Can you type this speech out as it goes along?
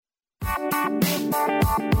And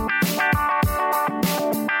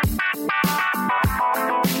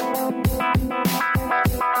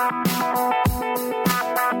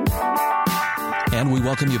we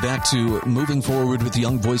welcome you back to Moving Forward with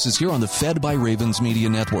Young Voices here on the Fed by Ravens Media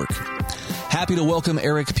Network. Happy to welcome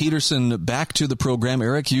Eric Peterson back to the program.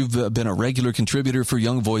 Eric, you've been a regular contributor for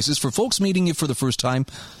Young Voices. For folks meeting you for the first time,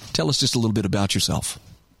 tell us just a little bit about yourself.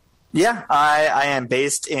 Yeah, I am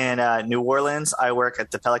based in New Orleans. I work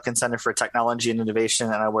at the Pelican Center for Technology and Innovation,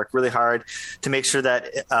 and I work really hard to make sure that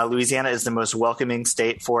Louisiana is the most welcoming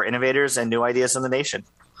state for innovators and new ideas in the nation.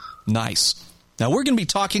 Nice. Now, we're going to be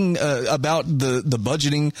talking about the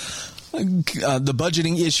budgeting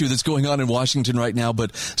issue that's going on in Washington right now,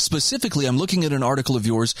 but specifically, I'm looking at an article of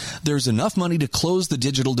yours. There's enough money to close the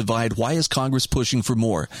digital divide. Why is Congress pushing for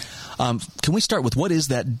more? Can we start with what is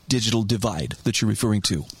that digital divide that you're referring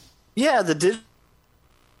to? Yeah, the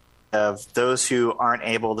of those who aren't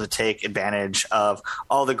able to take advantage of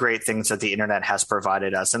all the great things that the internet has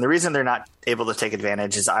provided us. And the reason they're not able to take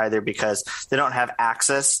advantage is either because they don't have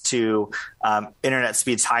access to internet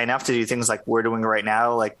speeds high enough to do things like we're doing right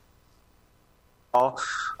now, like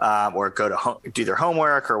or go to do their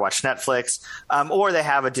homework or watch Netflix, or they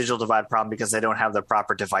have a digital divide problem because they don't have the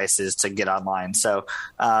proper devices to get online. So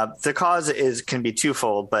the cause can be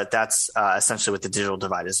twofold, but that's essentially what the digital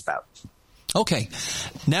divide is about. Okay.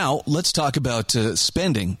 Now let's talk about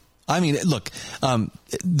spending. I mean, look,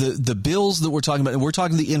 the bills that we're talking about, we're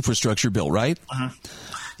talking the infrastructure bill, right? Uh-huh.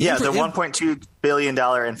 Yeah, the $1.2 billion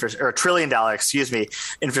trillion dollar,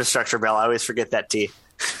 infrastructure bill. I always forget that T.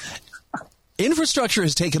 Infrastructure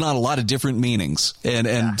has taken on a lot of different meanings,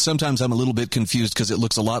 and sometimes I'm a little bit confused because it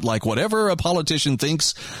looks a lot like whatever a politician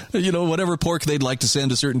thinks, whatever pork they'd like to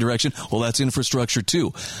send a certain direction. Well, that's infrastructure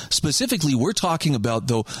too. Specifically, we're talking about,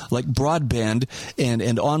 though, like broadband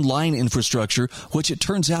and online infrastructure, which it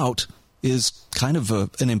turns out is kind of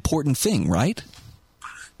an important thing, right?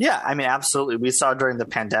 Yeah, I mean, absolutely. We saw during the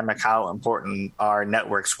pandemic how important our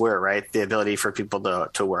networks were, right? The ability for people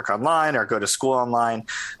to work online or go to school online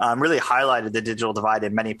really highlighted the digital divide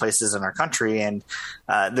in many places in our country. And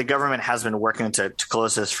the government has been working to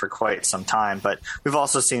close this for quite some time. But we've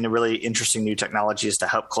also seen really interesting new technologies to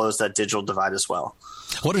help close that digital divide as well.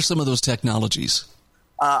 What are some of those technologies?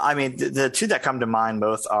 I mean, the two that come to mind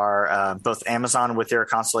both are both Amazon with their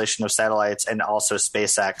constellation of satellites and also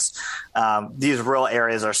SpaceX. These rural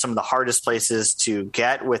areas are some of the hardest places to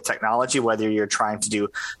get with technology, whether you're trying to do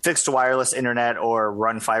fixed wireless internet or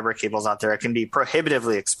run fiber cables out there. It can be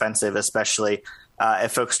prohibitively expensive, especially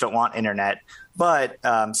if folks don't want internet. But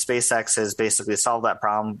SpaceX has basically solved that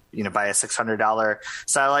problem, by a $600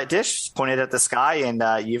 satellite dish pointed at the sky,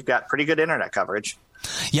 and you've got pretty good internet coverage.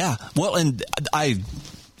 Yeah, well, and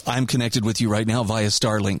I'm connected with you right now via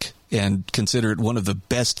Starlink and consider it one of the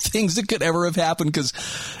best things that could ever have happened because,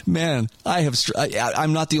 man,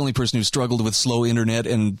 I'm not the only person who struggled with slow internet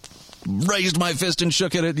and raised my fist and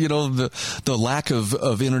shook at it, the lack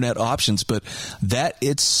of internet options. But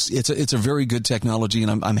it's a very good technology,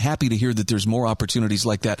 and I'm happy to hear that there's more opportunities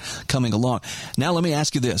like that coming along. Now, let me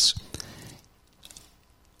ask you this.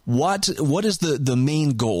 What is the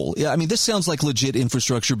main goal? I mean, this sounds like legit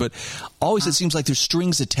infrastructure, but always it seems like there's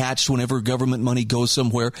strings attached whenever government money goes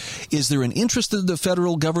somewhere. Is there an interest that the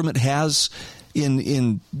federal government has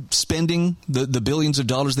in spending the billions of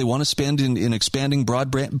dollars they want to spend in expanding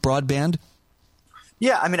broadband?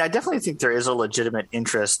 Yeah, I mean, I definitely think there is a legitimate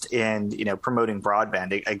interest in, promoting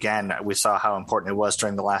broadband. Again, we saw how important it was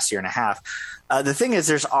during the last year and a half. The thing is,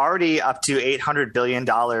 there's already up to $800 billion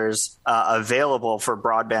available for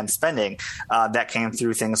broadband spending that came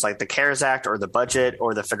through things like the CARES Act or the budget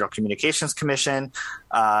or the Federal Communications Commission,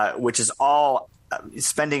 which is all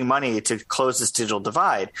spending money to close this digital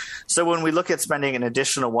divide. So when we look at spending an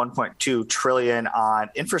additional $1.2 trillion on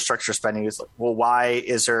infrastructure spending, it's like, well, why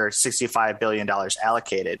is there $65 billion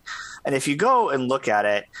allocated? And if you go and look at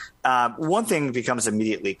it, one thing becomes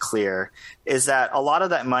immediately clear is that a lot of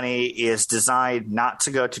that money is designed not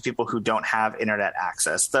to go to people who don't have internet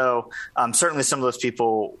access, though certainly some of those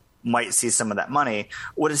people might see some of that money.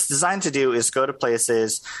 What it's designed to do is go to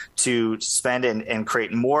places to spend and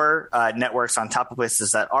create more networks on top of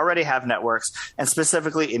places that already have networks, and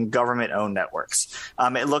specifically in government-owned networks.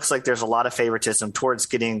 It looks like there's a lot of favoritism towards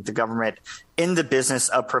getting the government in the business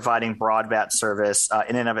of providing broadband service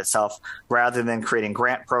in and of itself, rather than creating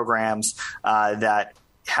grant programs that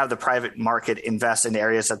have the private market invest in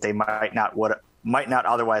areas that they might not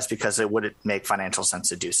otherwise because it wouldn't make financial sense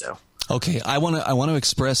to do so. Okay, I want to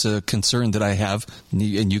express a concern that I have, and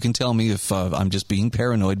you can tell me if I'm just being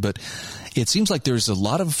paranoid, but it seems like there's a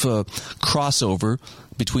lot of crossover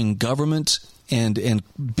between government and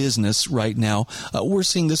business right now. We're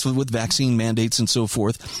seeing this with vaccine mandates and so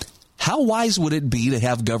forth. How wise would it be to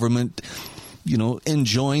have government,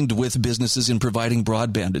 enjoined with businesses in providing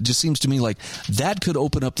broadband? It just seems to me like that could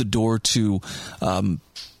open up the door to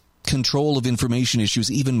control of information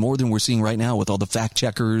issues even more than we're seeing right now with all the fact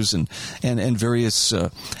checkers and various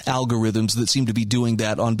algorithms that seem to be doing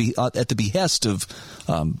that at the behest of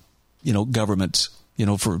government,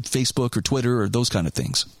 for Facebook or Twitter or those kind of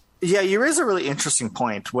things. Yeah, you raise a really interesting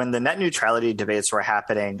point. When the net neutrality debates were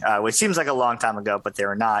happening, which seems like a long time ago, but they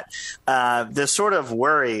were not, the sort of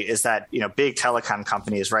worry is that, big telecom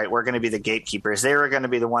companies, right, were going to be the gatekeepers. They were going to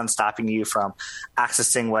be the ones stopping you from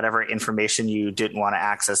accessing whatever information you didn't want to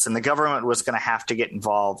access. And the government was going to have to get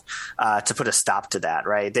involved to put a stop to that,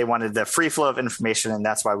 right? They wanted the free flow of information, and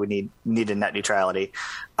that's why we needed net neutrality.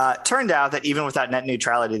 Turned out that even without net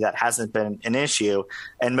neutrality, that hasn't been an issue.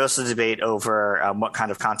 And most of the debate over what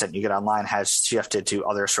kind of content you get online has shifted to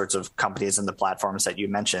other sorts of companies and the platforms that you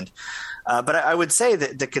mentioned. But I would say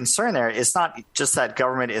that the concern there is not just that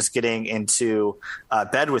government is getting into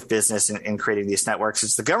bed with business in creating these networks.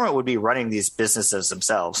 It's the government would be running these businesses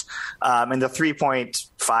themselves. In the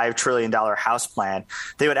 $3.5 trillion House plan,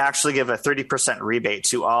 they would actually give a 30% rebate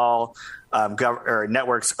to all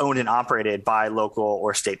networks owned and operated by local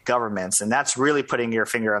or state governments. And that's really putting your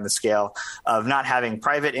finger on the scale of not having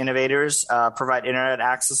private innovators provide internet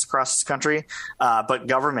access across this country, but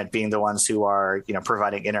government being the ones who are,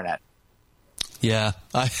 providing internet. Yeah,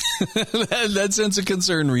 that sense of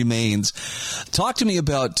concern remains. Talk to me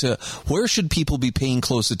about where should people be paying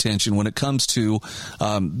close attention when it comes to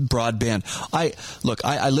broadband.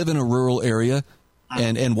 I live in a rural area.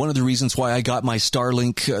 And one of the reasons why I got my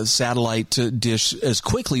Starlink satellite dish as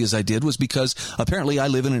quickly as I did was because apparently I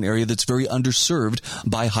live in an area that's very underserved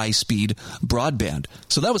by high-speed broadband.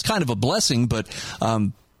 So that was kind of a blessing, but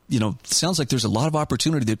sounds like there's a lot of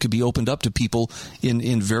opportunity that could be opened up to people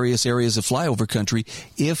in various areas of flyover country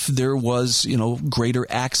if there was, greater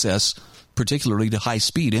access, particularly to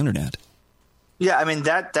high-speed internet. Yeah, I mean,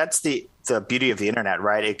 that's the beauty of the internet,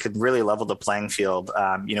 right? It could really level the playing field.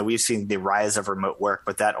 We've seen the rise of remote work,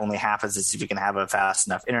 but that only happens if you can have a fast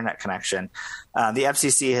enough internet connection. The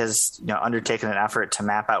FCC has undertaken an effort to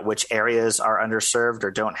map out which areas are underserved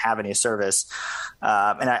or don't have any service.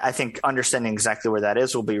 And I think understanding exactly where that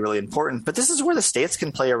is will be really important. But this is where the states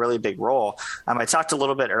can play a really big role. I talked a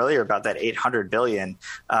little bit earlier about that $800 billion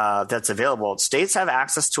that's available. States have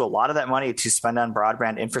access to a lot of that money to spend on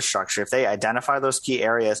broadband infrastructure. If they identify those key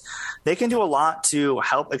areas, they can do a lot to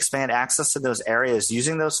help expand access to those areas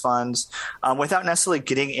using those funds without necessarily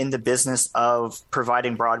getting in the business of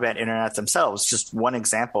providing broadband internet themselves. Just one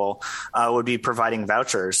example would be providing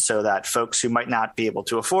vouchers so that folks who might not be able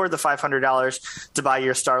to afford the $500 to buy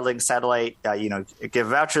your Starlink satellite, give a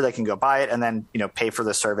voucher, they can go buy it and then, pay for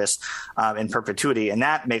the service in perpetuity. And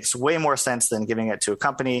that makes way more sense than giving it to a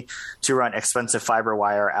company to run expensive fiber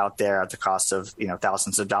wire out there at the cost of,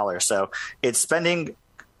 thousands of dollars. So it's spending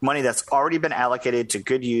money that's already been allocated to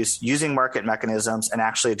good use, using market mechanisms, and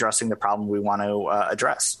actually addressing the problem we want to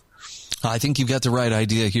address. I think you've got the right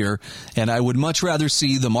idea here, and I would much rather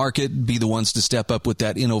see the market be the ones to step up with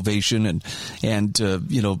that innovation and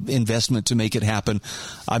investment to make it happen.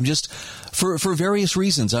 I'm just for various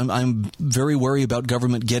reasons. I'm very worried about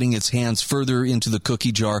government getting its hands further into the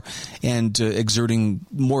cookie jar and exerting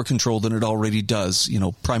more control than it already does.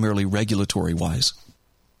 Primarily regulatory wise.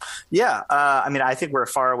 Yeah, I think we're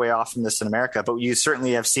far away off from this in America, but you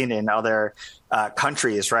certainly have seen in other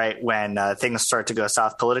countries, right, when things start to go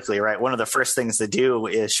south politically, right? One of the first things to do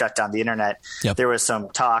is shut down the internet. Yep. There was some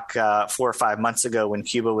talk 4 or 5 months ago when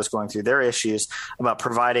Cuba was going through their issues about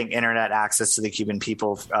providing internet access to the Cuban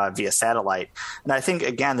people via satellite. And I think,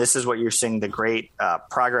 again, this is what you're seeing, the great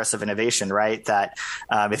progress of innovation, right? That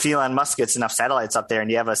if Elon Musk gets enough satellites up there and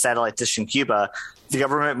you have a satellite dish in Cuba, the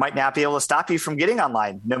government might not be able to stop you from getting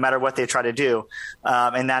online, no matter what they try to do.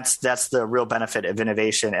 And that's the real benefit of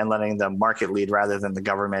innovation and letting the market lead rather than the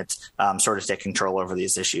government sort of take control over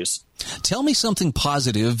these issues. Tell me something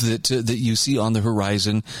positive that you see on the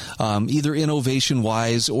horizon, either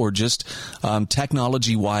innovation-wise or just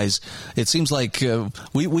technology-wise. It seems like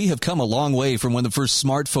we have come a long way from when the first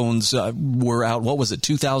smartphones were out. What was it,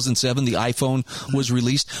 2007? The iPhone was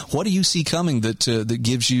released. What do you see coming that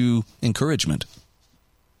gives you encouragement?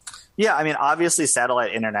 Yeah, obviously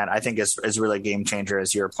satellite internet, I think, is really a game changer,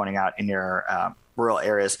 as you're pointing out in your rural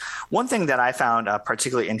areas. One thing that I found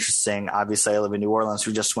particularly interesting, obviously I live in New Orleans,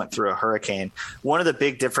 we just went through a hurricane. One of the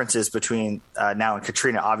big differences between now and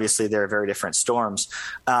Katrina, obviously there are very different storms,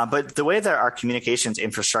 but the way that our communications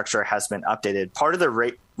infrastructure has been updated, part of the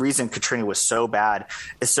reason Katrina was so bad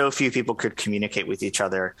is so few people could communicate with each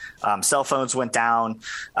other. Cell phones went down.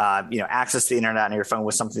 Access to the internet on your phone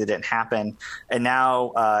was something that didn't happen. And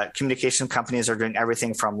now communication companies are doing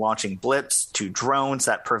everything from launching blips to drones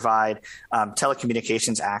that provide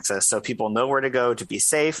telecommunications access, so people know where to go to be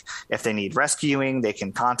safe. If they need rescuing, they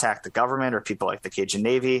can contact the government or people like the Cajun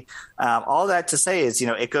Navy. All that to say is,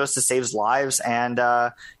 it goes to save lives and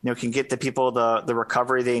can get the people the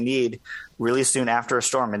recovery they need really soon after a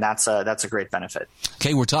storm, and that's a great benefit.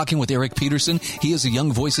 Okay, we're talking with Eric Peterson. He is a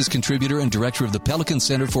Young Voices contributor and director of the Pelican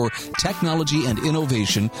Center for Technology and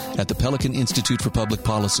Innovation at the Pelican Institute for Public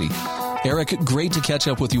Policy. Eric, great to catch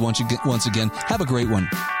up with you once again. Have a great one.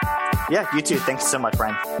 Yeah, you too. Thanks so much,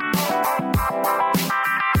 Brian.